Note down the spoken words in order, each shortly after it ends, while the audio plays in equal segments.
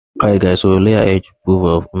Alright guys, so Layeredge proof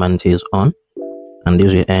of humanity is on, and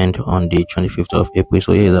this will end on the 25th of April.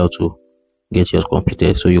 So here is how to get yours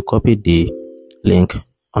completed. So you copy the link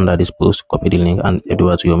under this post, copy the link and head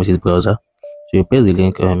over to your Mrs. browser. So you paste the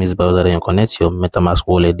link on your Mrs. browser, then you connect your MetaMask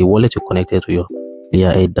wallet. The wallet you connected to your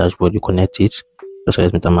Layeredge dashboard, you connect it. Just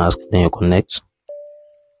select MetaMask, then you connect.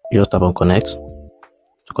 You just tap on connect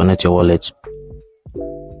to connect your wallet.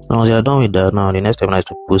 Now once you are done with that, now the next step is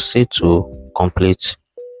to proceed to complete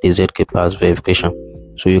the ZK Pass verification.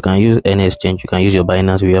 So you can use any exchange. You can use your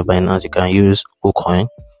Binance. We have Binance. You can use KuCoin.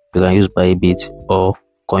 You can use Bybit or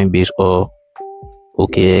Coinbase or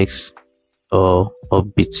OKX or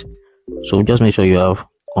Bit. So just make sure you have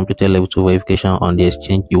completed level 2 verification on the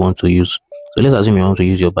exchange you want to use. So let's assume you want to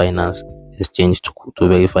use your Binance exchange to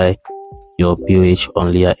verify your POH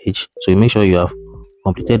on Layeredge. So you make sure you have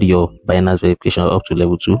completed your Binance verification up to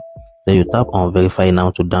level 2. Then you tap on verify now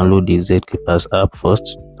to download the ZK Pass app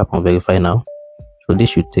first. Tap on verify now. So this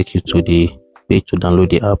should take you to the page to download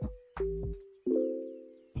the app.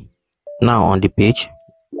 Now on the page,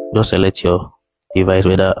 just select your device,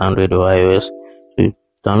 whether Android or iOS. So you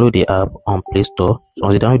download the app on Play Store. So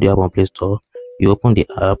once you download the app on Play Store, you open the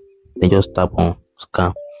app, then just tap on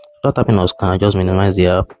scan. Start tapping on scan, just minimize the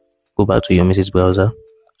app, go back to your Mrs. browser.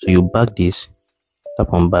 So you back this,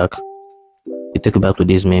 tap on back. You take you back to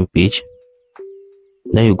this main page.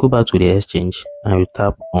 Then you go back to the exchange and you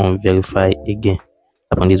tap on verify again.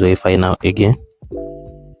 Tap on this verify now again.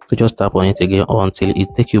 So just tap on it again until it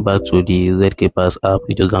takes you back to the ZK Pass app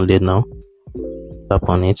you just downloaded now. Tap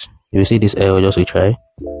on it. You will see this error, just retry.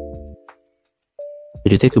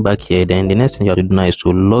 It will take you back here. Then the next thing you have to do now is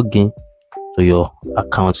to log in to your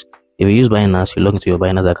account. If you use Binance, you log into your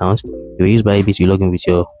Binance account. If you use Bybit, you log in with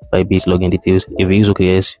your Bybit login details. If you use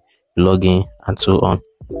OKS, log in and so on.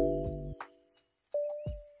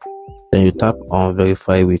 Then you tap on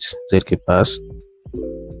verify with ZK Pass.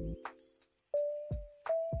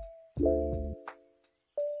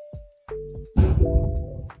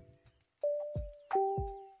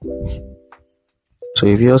 So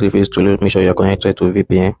if yours refuse to load, make sure you're connected to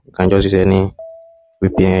VPN. You can just use any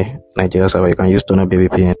VPN Nigeria server. You can use Tono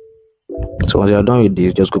VPN. So once you're done with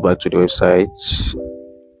this, just go back to the website.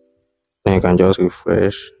 Then you can just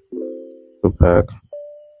refresh. Go back.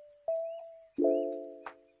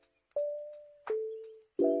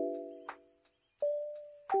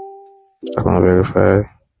 Tap on verify.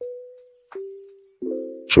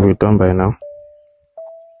 Should be done by now.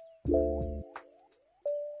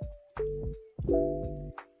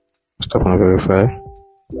 Tap on verify.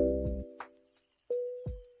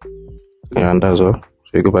 And that's all.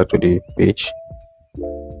 So you go back to the page.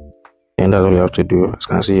 And that's all you have to do. As you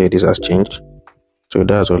can see here, this has changed. So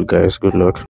that's all guys. Good luck.